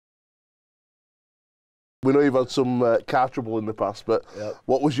We know you've had some car trouble in the past, but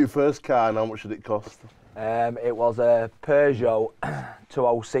what was your first car and how much did it cost? It was a Peugeot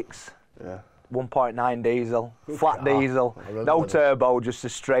 206. Yeah. 1.9 diesel, flat diesel, no turbo, just a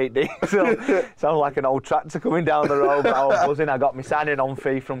straight diesel. Sounds like an old tractor coming down the road, but I was buzzing. I got my signing on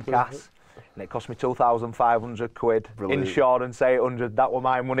fee from Cass, and it cost me £2,500. Brilliant. Insurance 800, that were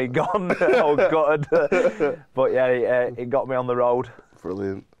my money gone. I was gutted. But yeah, it got me on the road.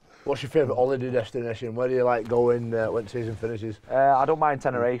 Brilliant. What's your favourite holiday destination? Where do you like going when season finishes? I don't mind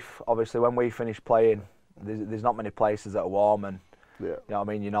Tenerife. Obviously, when we finish playing, there's not many places that are warm, and you know what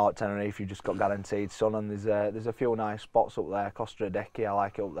I mean. You know, at Tenerife, you've just got guaranteed sun, and there's a few nice spots up there. Costa Rica, I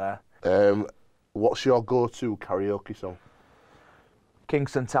like it up there. What's your go-to karaoke song?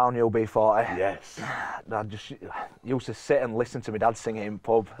 Kingston Town UB40. Yes. I just used to sit and listen to my dad sing it in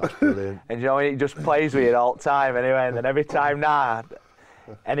pub. That's brilliant. And you know, it just plays with you all the time anyway, and then every time now,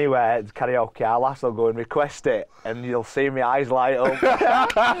 anywhere it's karaoke, I'll go and request it, and you'll see my eyes light up.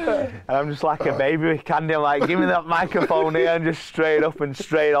 And I'm just like a baby with candy. I'm like, give me that microphone here, and just straight up and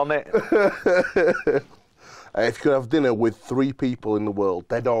straight on it. If you could have dinner with 3 people in the world,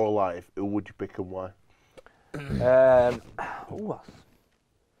 dead or alive, who would you pick and why?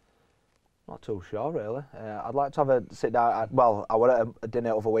 Not too sure really. I'd like to have a sit down. Well, I went at a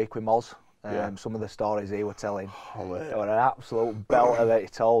dinner over a week with Moz. Some of the stories he were telling, they were an absolute belter that he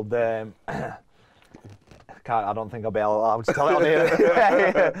told. I don't think I'll be allowed to tell it on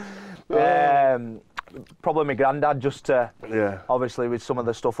here. Probably my granddad, just to, obviously with some of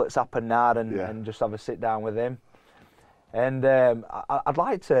the stuff that's happened now, and just have a sit down with him. And I'd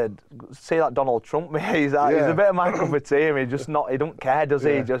like to see that Donald Trump. He's a bit of my cup of tea. He don't care, does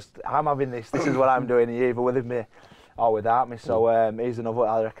he? Just, I'm having this. This is what I'm doing. You're either with me or without me. So he's another.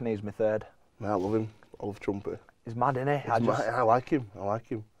 I reckon he's my third. I love him. I love Trumpy. He's mad, isn't he? I like him.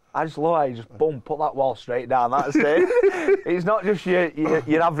 I just love how he just put that wall straight down. That's it. It's not just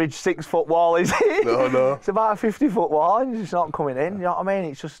your average 6-foot wall, is it? No. It's about a 50-foot wall, and it's not coming in. You know what I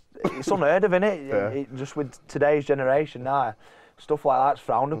mean? It's unheard of, isn't it? Just with today's generation now, stuff like that's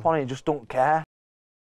frowned upon. You just don't care.